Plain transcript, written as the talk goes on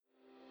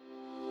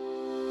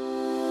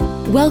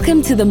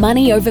Welcome to the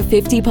Money Over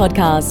 50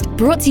 podcast,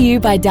 brought to you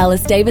by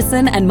Dallas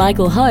Davison and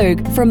Michael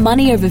Hogue from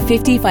Money Over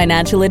 50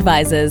 Financial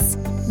Advisors.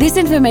 This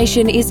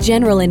information is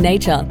general in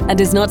nature and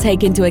does not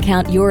take into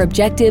account your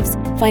objectives,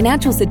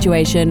 financial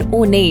situation,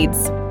 or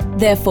needs.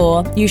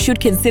 Therefore, you should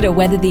consider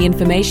whether the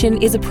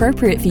information is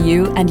appropriate for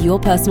you and your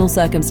personal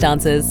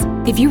circumstances.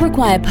 If you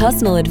require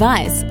personal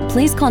advice,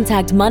 please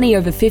contact Money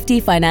Over 50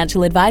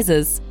 Financial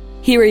Advisors.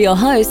 Here are your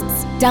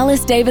hosts,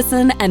 Dallas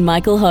Davison and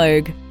Michael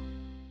Hogue.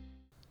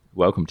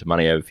 Welcome to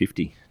Money Over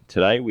 50.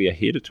 Today we are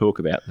here to talk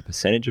about the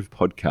percentage of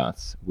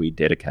podcasts we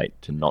dedicate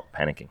to not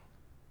panicking.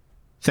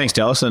 Thanks,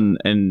 Dallas.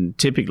 And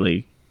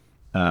typically,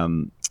 I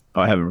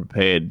haven't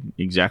prepared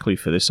exactly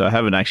for this, so I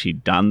haven't actually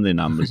done the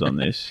numbers on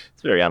this.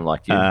 It's very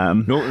unlike you.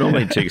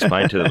 Normally, to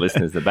explain to the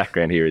listeners, the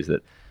background here is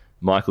that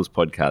Michael's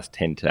podcasts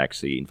tend to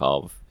actually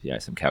involve,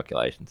 some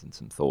calculations and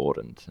some thought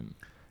and some,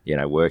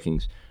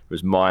 workings,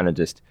 whereas mine are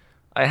just,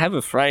 I have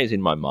a phrase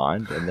in my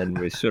mind and then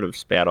we sort of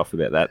spout off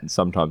about that, and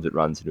sometimes it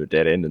runs into a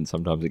dead end and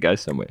sometimes it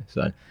goes somewhere.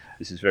 So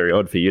this is very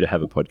odd for you to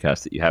have a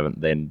podcast that you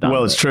haven't then done.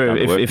 Well, it's true.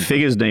 If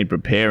figures need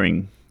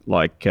preparing,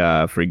 like,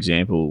 for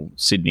example,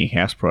 Sydney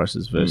house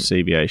prices versus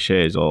CBA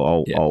shares,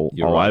 I'll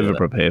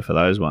over-prepare for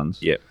those ones.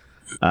 Yep.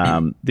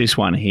 This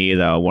one here,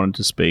 though, I wanted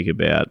to speak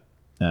about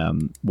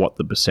what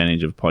the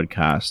percentage of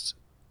podcasts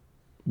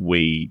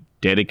we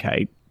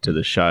dedicate to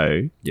the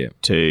show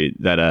to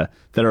that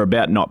are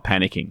about not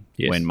panicking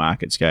when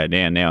markets go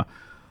down. Now,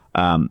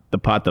 the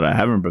part that I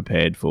haven't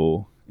prepared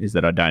for is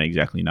that I don't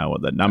exactly know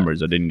what that number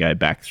is. I didn't go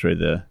back through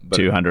the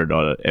 200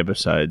 odd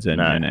episodes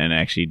and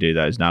actually do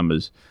those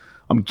numbers.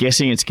 I'm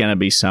guessing it's going to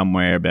be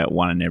somewhere about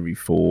 1 in every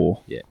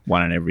 4,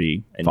 1 in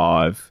every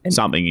 5,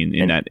 something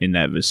in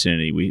that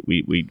vicinity.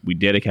 We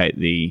dedicate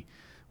the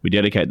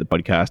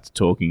podcast to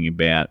talking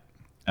about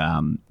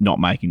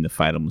not making the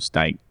fatal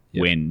mistake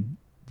when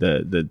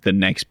the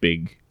next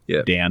big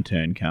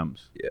downturn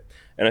comes. Yeah,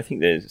 and I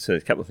think there's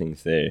a couple of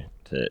things there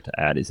to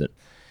add. Is that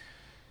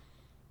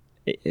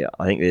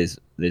I think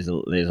there's a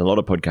lot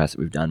of podcasts that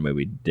we've done where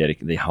we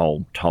dedicate the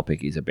whole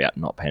topic is about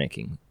not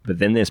panicking, but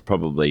then there's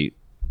probably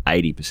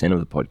 80% of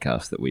the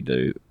podcasts that we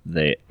do,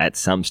 there at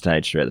some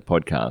stage throughout the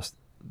podcast,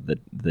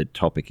 the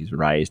topic is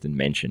raised and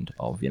mentioned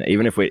of,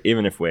 even if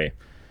we're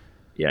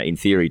in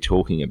theory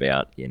talking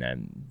about,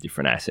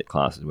 different asset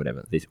classes,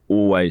 whatever, there's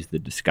always the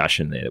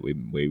discussion there that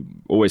we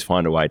always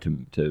find a way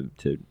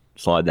to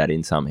slide that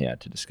in somehow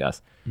to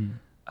discuss.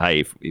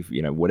 Hey, if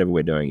whatever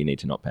we're doing, you need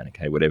to not panic.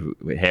 Hey,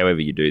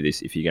 however you do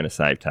this, if you're going to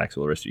save tax,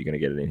 all the rest of you're going to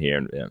get it in here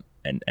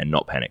and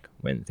not panic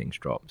when things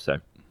drop. So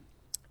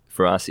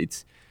for us,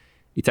 it's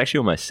actually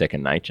almost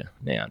second nature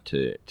now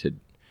to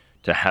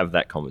have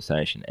that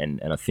conversation.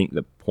 And I think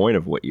the point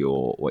of what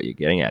you're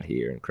getting at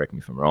here, and correct me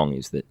if I'm wrong,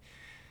 is that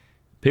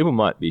people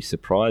might be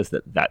surprised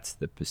that that's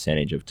the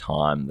percentage of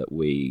time that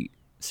we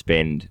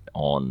spend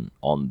on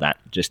that,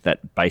 just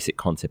that basic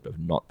concept of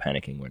not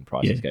panicking when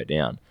prices go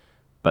down.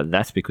 But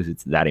that's because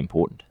it's that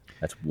important.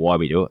 That's why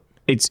we do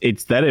it.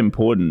 It's that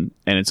important,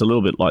 and it's a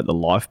little bit like the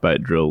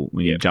lifeboat drill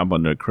when you jump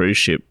onto a cruise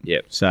ship.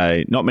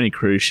 So not many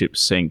cruise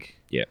ships sink.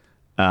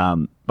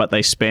 But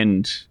they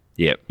spend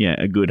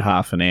a good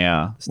half an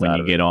hour when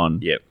you get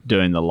on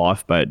doing the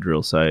lifeboat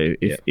drill. So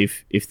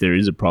if there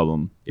is a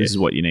problem, this is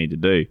what you need to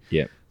do.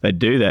 They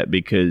do that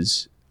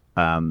because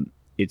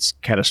it's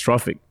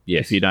catastrophic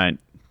if you don't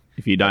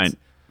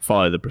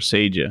follow the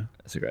procedure.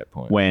 That's a great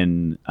point.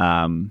 When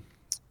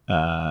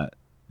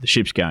the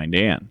ship's going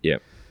down.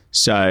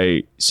 So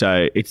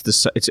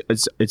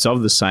it's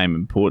of the same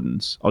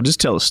importance. I'll just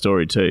tell a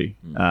story too.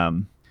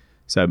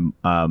 So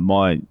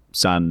my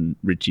son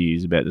Richie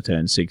is about to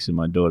turn 6, and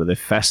my daughter, they're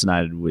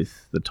fascinated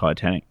with the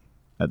Titanic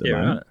at the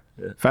moment.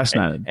 Right. Yeah.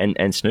 Fascinated.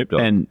 And Snoop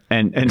Dogg.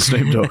 And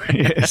Snoop Dogg.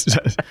 Yes.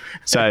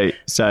 So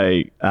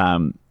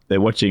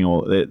they're watching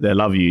they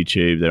love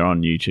YouTube. They're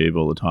on YouTube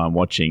all the time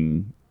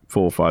watching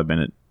 4 or 5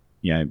 minute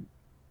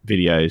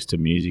videos to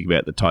music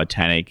about the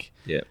Titanic.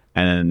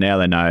 And now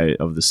they know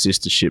of the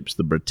sister ships,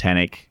 the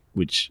Britannic,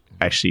 which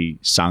actually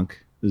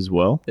sunk as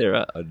well.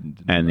 Right.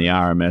 And the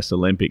RMS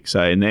Olympic.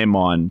 So in their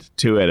mind,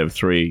 2 out of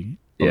 3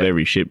 of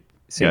every ship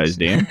goes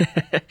down.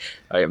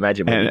 I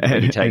imagine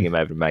maybe taking him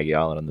over to Maggie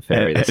Island on the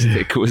ferry,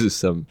 that causes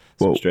some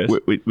stress.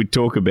 We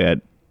talk about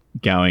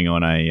going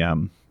on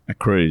a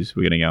cruise.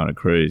 We're going to go on a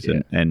cruise,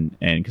 and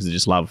because I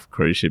just love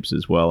cruise ships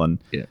as well. And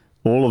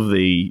all of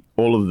the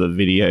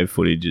video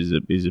footage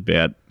is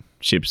about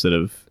ships that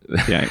have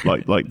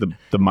like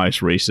the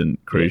most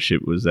recent cruise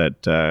ship was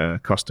that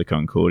Costa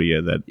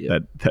Concordia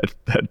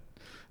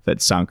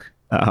that sunk.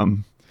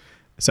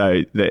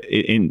 So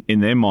in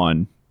their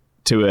mind,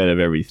 2 out of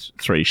every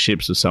 3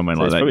 ships or somewhere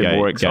like that go down. It's probably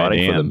more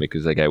exciting for them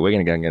because they go, we're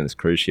going to go and get on this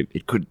cruise ship.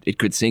 It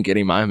could sink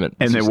any moment.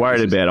 And they're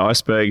worried about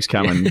icebergs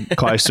coming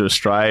close to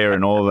Australia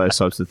and all of those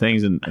types of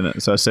things. And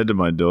so I said to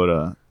my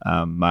daughter,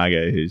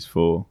 Margot, who's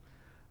 4,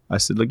 I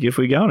said, look, if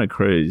we go on a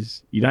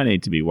cruise, you don't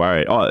need to be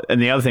worried. Oh,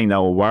 and the other thing, they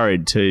were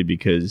worried too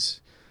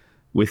because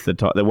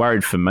they're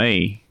worried for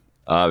me.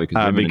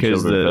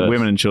 Because the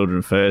women and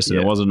children first, and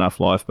there wasn't enough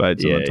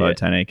lifeboats on the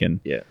Titanic. And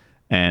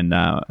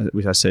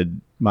I said,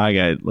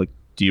 Margot, look,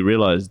 do you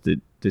realise that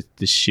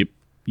the ship,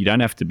 you don't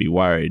have to be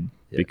worried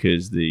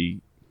because the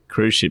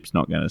cruise ship's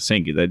not going to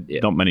sink.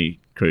 Not many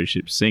cruise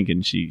ships sink.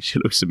 And she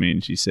looks at me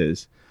and she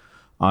says,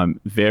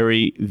 I'm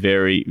very,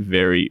 very,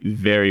 very,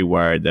 very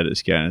worried that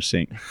it's going to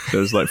sink. So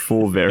there's like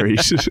 4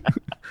 verys.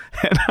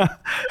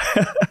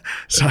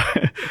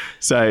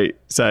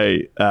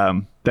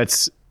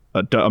 That's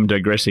I'm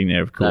digressing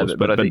there, of course. No,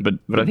 but I think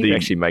it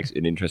actually makes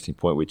an interesting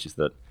point, which is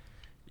that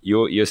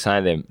you're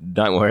saying to them,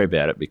 don't worry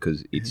about it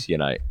because it's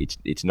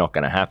it's not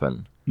going to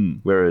happen.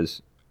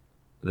 Whereas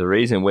the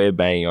reason we're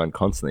banging on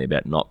constantly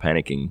about not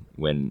panicking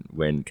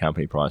when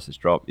company prices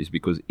drop is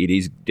because it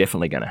is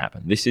definitely going to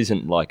happen. This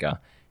isn't like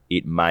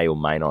it may or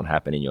may not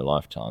happen in your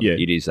lifetime. Yeah.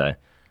 It is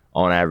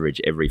on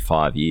average every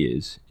 5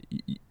 years,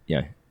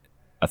 a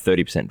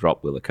 30%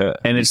 drop will occur.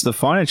 And it's the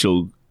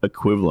financial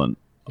equivalent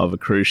of a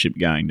cruise ship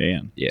going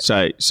down. Yeah.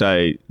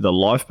 So the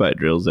lifeboat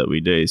drills that we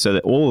do, so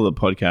that all of the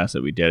podcasts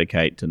that we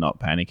dedicate to not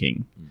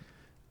panicking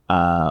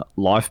are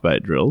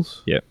lifeboat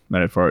drills,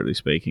 metaphorically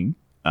speaking,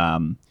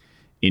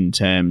 in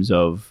terms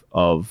of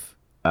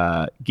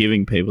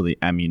giving people the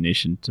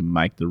ammunition to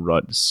make the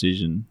right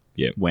decision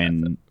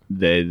when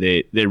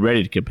they're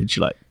ready to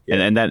capitulate.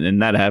 And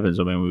that happens.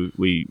 I mean,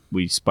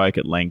 we spoke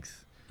at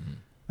length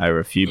over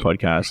a few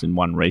podcasts and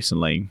one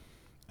recently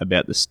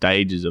about the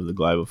stages of the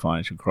global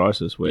financial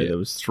crisis, where there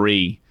was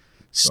 3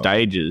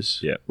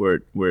 stages where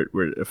it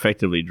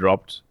effectively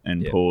dropped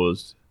and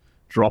paused,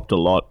 dropped a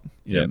lot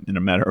in a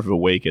matter of a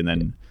week, and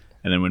then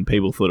when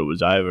people thought it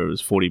was over, it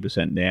was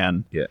 40%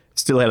 down. Yeah.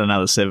 Still had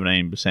another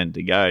 17%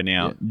 to go.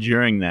 Now,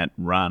 during that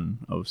run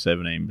of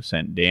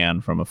 17%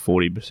 down from a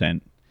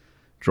 40%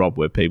 drop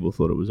where people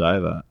thought it was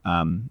over,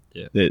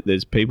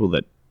 there's people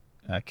that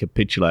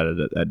capitulated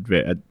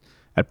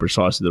at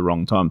precisely the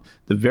wrong time.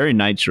 The very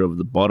nature of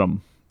the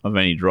bottom of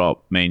any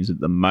drop means that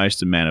the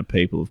most amount of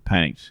people have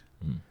panicked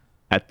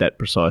at that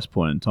precise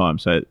point in time.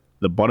 So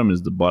the bottom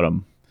is the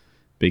bottom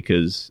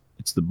because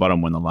it's the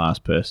bottom when the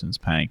last person's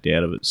panicked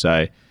out of it.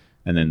 So,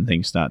 and then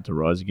things start to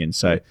rise again.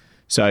 So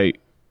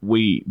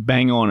we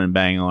bang on, and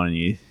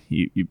you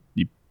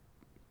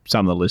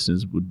some of the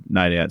listeners would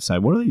no doubt say,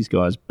 what are these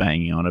guys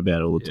banging on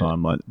about all the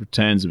time? Like,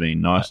 returns have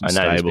been nice and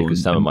stable. I know this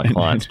because some of my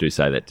clients do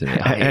say that to me.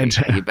 Hey,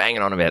 you're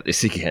banging on about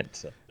this again.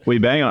 So. We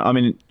bang on. I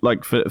mean,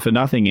 like, for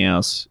nothing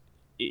else,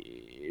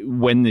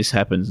 when this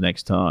happens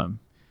next time,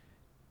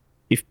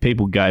 if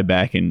people go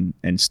back and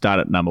start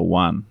at number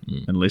 1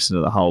 and listen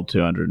to the whole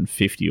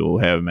 250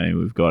 or however many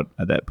we've got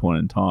at that point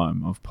in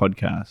time of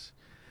podcasts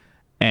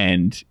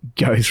and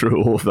go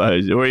through all of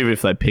those, or even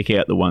if they pick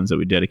out the ones that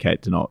we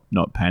dedicate to not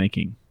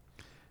panicking,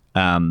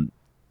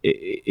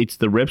 it's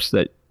the reps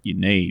that you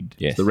need.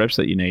 Yes. It's the reps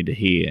that you need to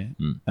hear.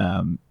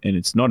 And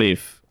it's not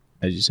if,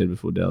 as you said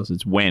before, Dallas,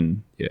 it's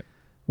when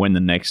the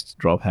next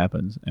drop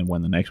happens and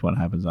when the next one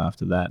happens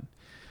after that.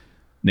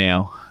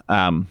 Now,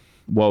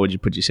 why would you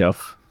put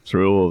yourself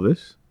through all of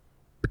this?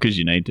 Because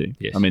you need to.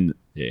 Yes. I mean,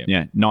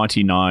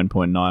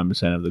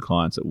 99.9% of the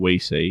clients that we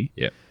see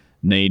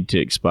need to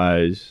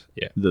expose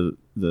the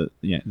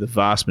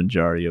vast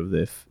majority of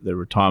their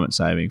retirement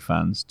saving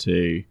funds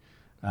to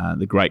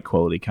the great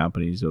quality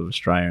companies of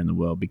Australia and the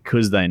world,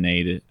 because they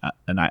need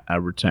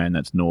a return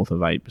that's north of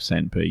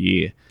 8% per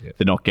year. Yep.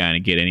 They're not going to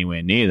get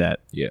anywhere near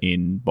that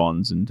in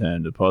bonds and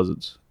term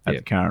deposits at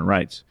the current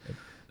rates.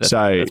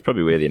 That's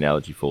probably where the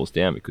analogy falls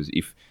down, because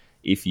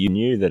if you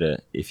knew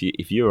that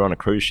if you were on a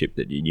cruise ship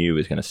that you knew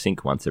was going to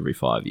sink once every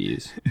 5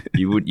 years,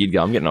 you'd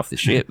go, I'm getting off the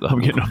ship. I'm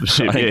getting off the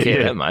ship. I don't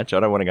care that much. I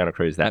don't want to go on a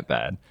cruise that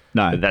bad.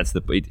 No, but that's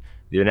the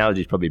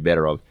analogy is probably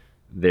better of.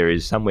 There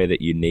is somewhere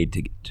that you need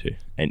to get to,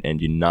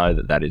 and you know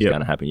that is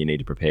going to happen. You need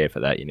to prepare for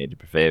that. You need to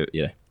prepare,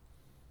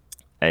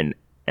 and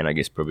I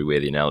guess probably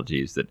where the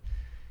analogy is that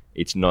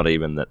it's not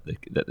even that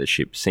the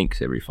ship sinks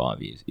every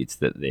 5 years. It's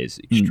that there's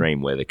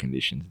extreme weather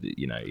conditions that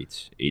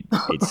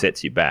it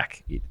sets you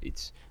back.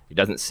 It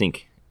doesn't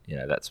sink.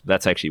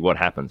 That's actually what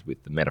happens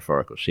with the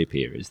metaphorical ship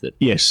here. Is that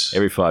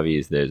every 5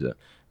 years there's a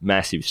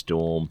massive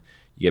storm.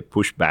 You get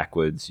pushed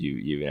backwards.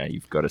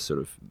 You've got to sort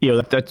of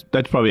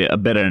that's probably a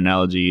better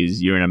analogy.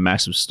 Is you're in a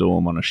massive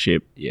storm on a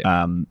ship.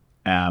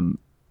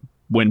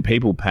 When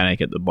people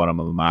panic at the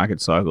bottom of a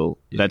market cycle,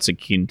 that's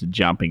akin to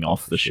jumping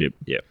off the ship.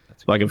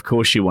 Like, of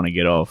course you want to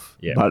get off,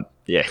 but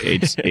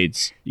it's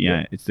it's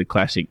the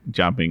classic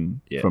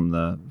jumping from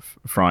the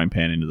frying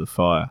pan into the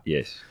fire.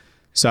 Yes.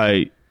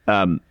 So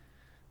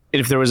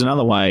if there was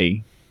another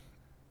way,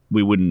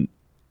 we wouldn't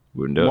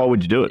do it. Why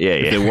would you do it?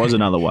 If there was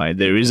another way,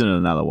 there isn't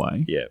another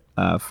way.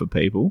 For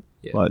people,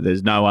 like,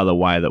 there's no other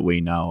way that we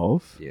know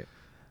of.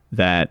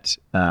 That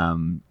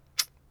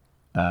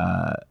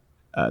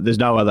there's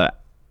no other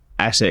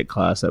asset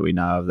class that we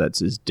know of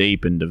that's as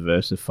deep and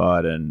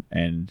diversified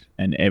and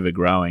ever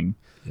growing.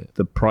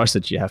 The price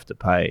that you have to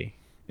pay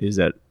is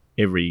that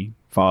every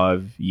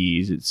 5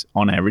 years, it's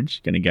on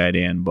average going to go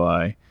down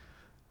by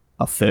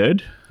a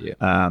third.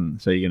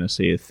 So you're going to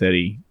see a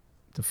 30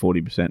 to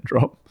 40%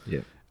 drop.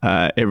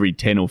 Every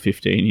 10 or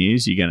 15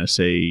 years, you're going to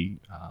see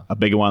a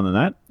bigger one than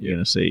that. You're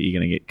going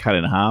to get cut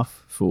in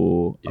half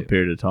for a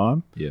period of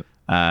time.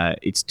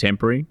 It's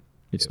temporary.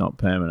 It's not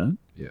permanent.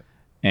 Yeah.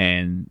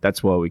 And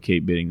that's why we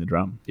keep beating the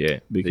drum. Yeah.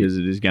 Because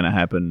it is going to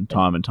happen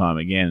time and time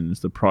again. It's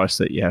the price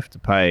that you have to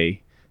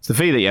pay. It's the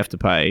fee that you have to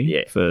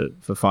pay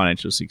for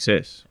financial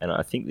success. And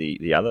I think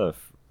the other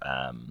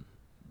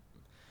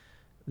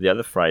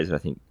phrase, I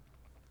think,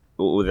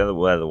 or the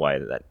other way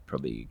that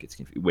probably gets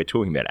confused, we're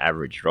talking about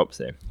average drops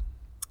there.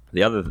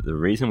 The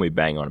reason we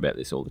bang on about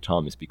this all the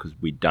time is because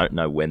we don't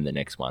know when the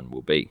next one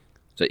will be.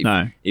 So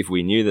if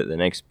we knew that the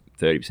next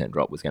 30%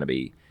 drop was going to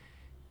be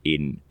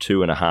in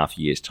 2.5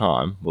 years'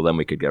 time, well, then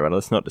we could go, right,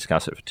 let's not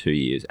discuss it for 2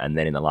 years, and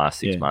then in the last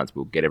 6 months,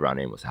 we'll get everyone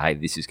in. We'll say, hey,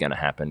 this is going to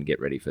happen. Get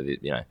ready for this.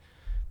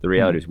 The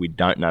reality is we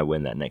don't know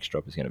when that next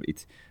drop is going to be.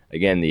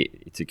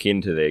 It's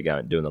akin to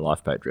they're doing the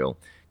lifeboat drill.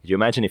 Could you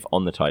imagine if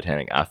on the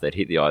Titanic, after they'd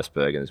hit the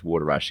iceberg and there's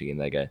water rushing in,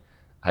 they go,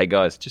 hey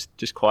guys,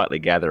 just quietly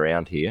gather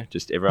around here.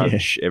 Just everyone,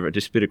 just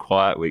a bit of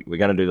quiet. We're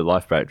going to do the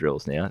lifeboat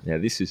drills now. Now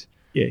this is,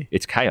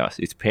 it's chaos.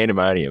 It's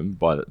pandemonium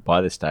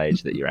by the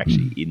stage that you're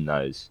actually in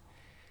those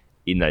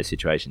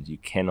situations. You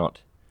can't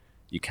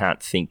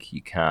think,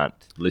 you can't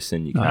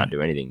listen, you can't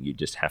do anything. You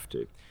just have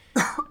to.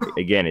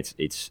 Again,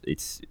 it's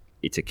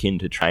akin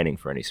to training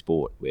for any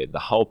sport, where the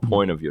whole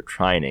point of your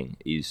training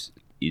is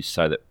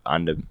so that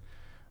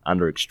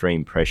under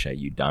extreme pressure,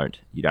 you don't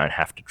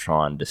have to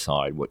try and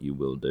decide what you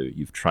will do.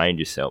 You've trained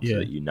yourself so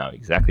that you know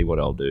exactly what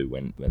I'll do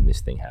when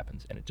this thing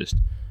happens, and it just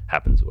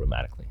happens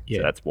automatically.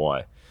 So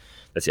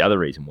that's the other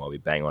reason why we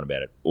bang on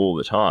about it all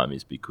the time,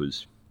 is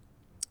because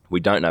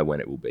we don't know when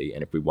it will be,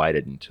 and if we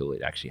waited until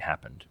it actually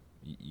happened,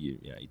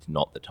 it's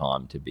not the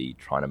time to be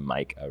trying to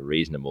make a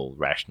reasonable,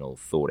 rational,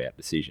 thought-out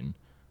decision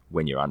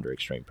when you're under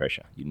extreme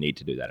pressure. You need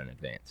to do that in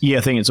advance. Yeah,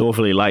 I think it's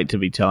awfully late to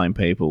be telling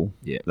people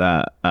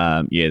that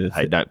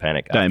hey, don't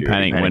panic. Don't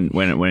panic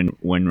when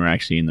we're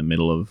actually in the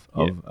middle of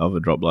a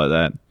drop like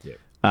that. Yeah.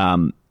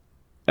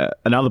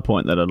 Another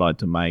point that I'd like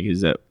to make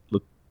is that,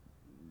 look,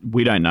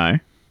 we don't know.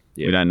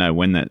 Yeah. We don't know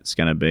when that's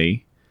going to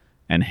be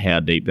and how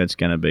deep that's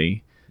going to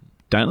be.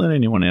 Don't let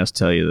anyone else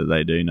tell you that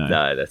they do know.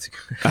 No, that's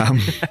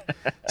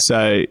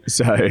so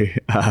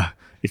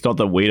it's not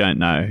that we don't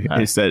know. No.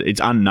 It's that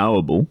it's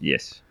unknowable.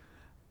 Yes.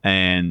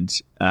 And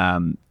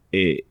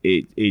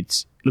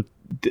it's look,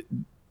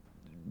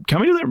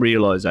 coming to that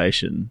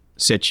realization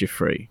sets you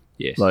free.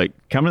 Yes. Like,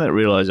 coming to that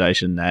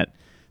realization that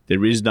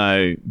there is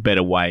no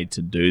better way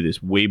to do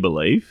this, we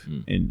believe,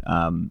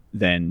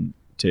 than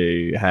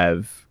to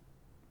have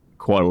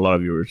quite a lot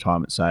of your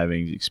retirement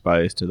savings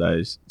exposed to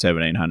those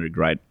 1,700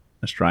 great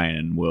Australian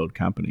and world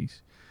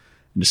companies,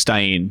 and to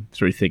stay in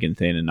through thick and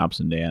thin and ups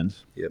and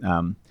downs. Yep.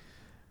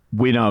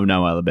 We know of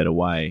no other better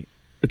way.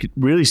 Look, it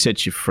really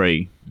sets you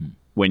free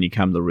when you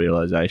come to the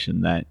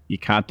realization that you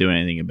can't do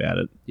anything about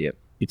it. Yep.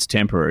 It's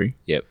temporary.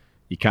 Yep.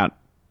 You can't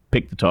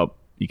pick the top.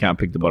 You can't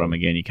pick the bottom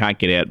again. You can't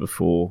get out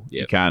before.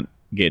 Yep. You can't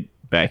get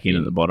back in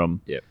at the bottom.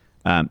 Yep.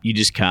 You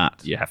just can't.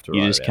 You have to.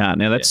 You just can't.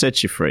 Now that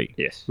sets you free.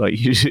 Yes. Like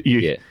you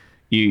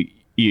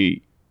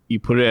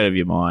put it out of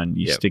your mind.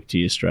 You stick to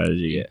your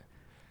strategy. Yeah.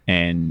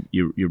 And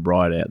you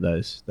ride out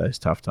those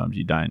tough times.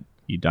 You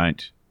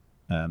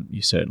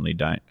certainly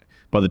don't.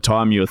 By the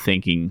time you're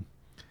thinking,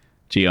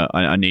 gee,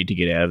 I need to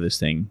get out of this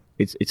thing,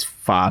 it's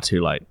far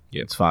too late.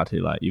 Yep. It's far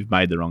too late. You've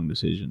made the wrong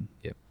decision.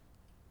 Yep.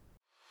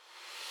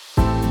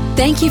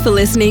 Thank you for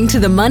listening to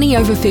the Money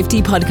Over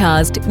 50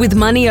 podcast with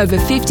Money Over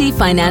 50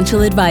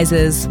 financial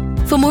advisors.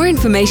 For more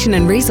information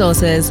and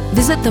resources,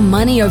 visit the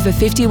Money Over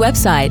 50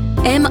 website,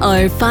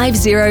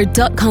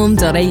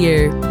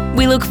 mo50.com.au.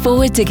 We look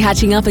forward to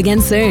catching up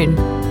again soon.